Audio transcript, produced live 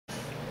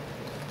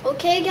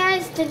Okay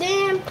guys,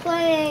 today I'm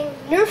playing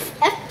Nerf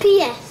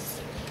FPS.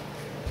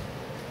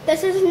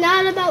 This is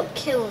not about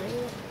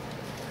killing.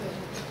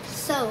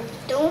 So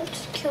don't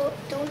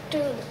do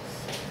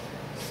this.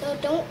 So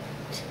don't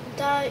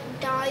die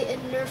in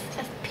Nerf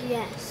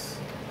FPS.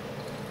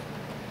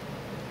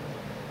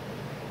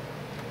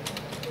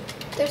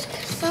 There's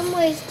some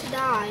ways to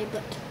die,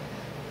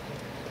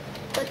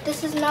 but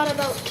this is not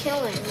about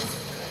killing.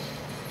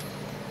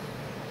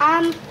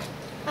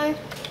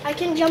 I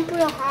can jump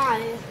real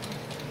high.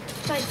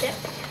 My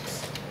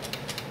jetpacks.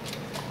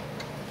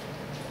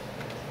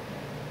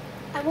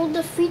 I will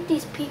defeat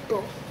these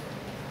people.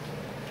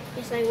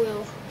 Yes, I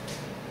will.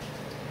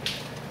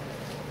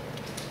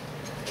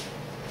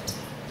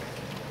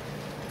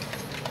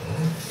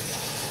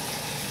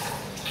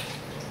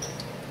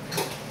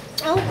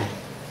 Oh,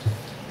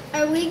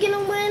 are we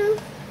gonna win?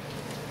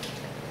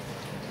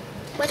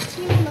 What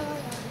team am I on?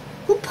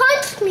 Who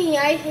punched me?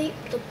 I hate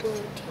the blue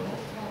team.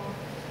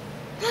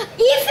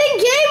 Ethan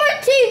Gamer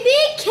TV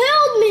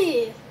killed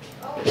me!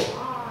 Oh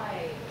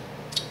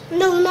my.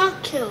 No,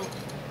 not kill.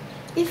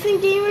 Ethan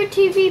Gamer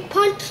TV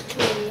punched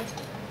me.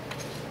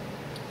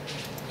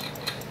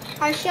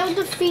 I shall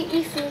defeat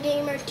Ethan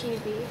Gamer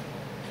TV.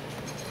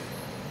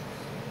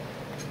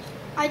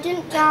 I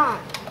didn't die.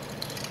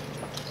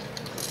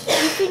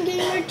 Ethan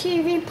Gamer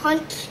TV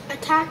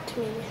attacked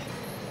me.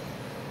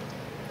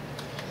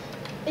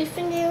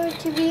 Ethan Gamer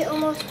TV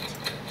almost.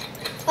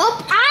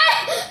 Oh,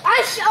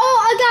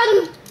 I got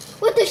him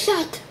with a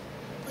shot.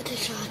 With a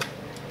shot.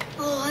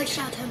 Oh, I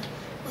shot him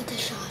with a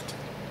shot.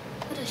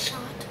 With a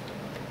shot.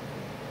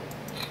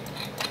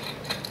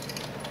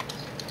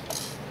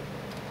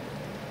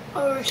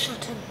 Oh, I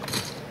shot him.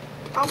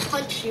 I'll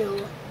punch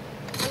you.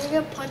 I'm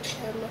gonna punch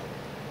him.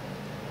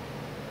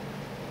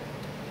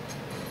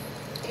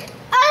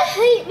 I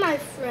hate my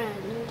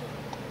friend.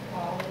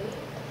 Molly?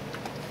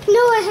 No,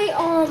 I hate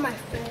all of my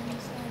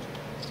friends.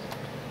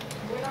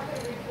 We're not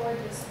going to record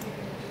this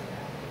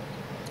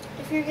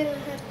if you're going to do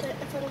that.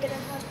 If I'm gonna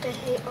have to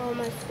hate all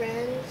my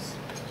friends.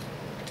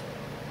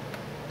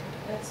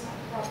 That's not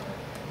proper.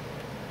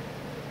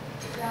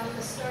 Now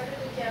let's start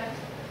it again.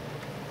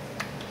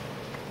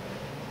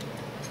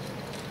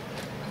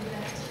 I'm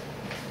going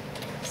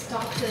to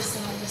stop this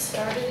and I'm going to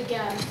start it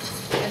again.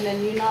 And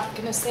then you're not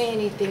going to say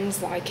anything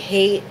like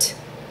hate.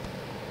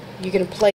 You're going to play.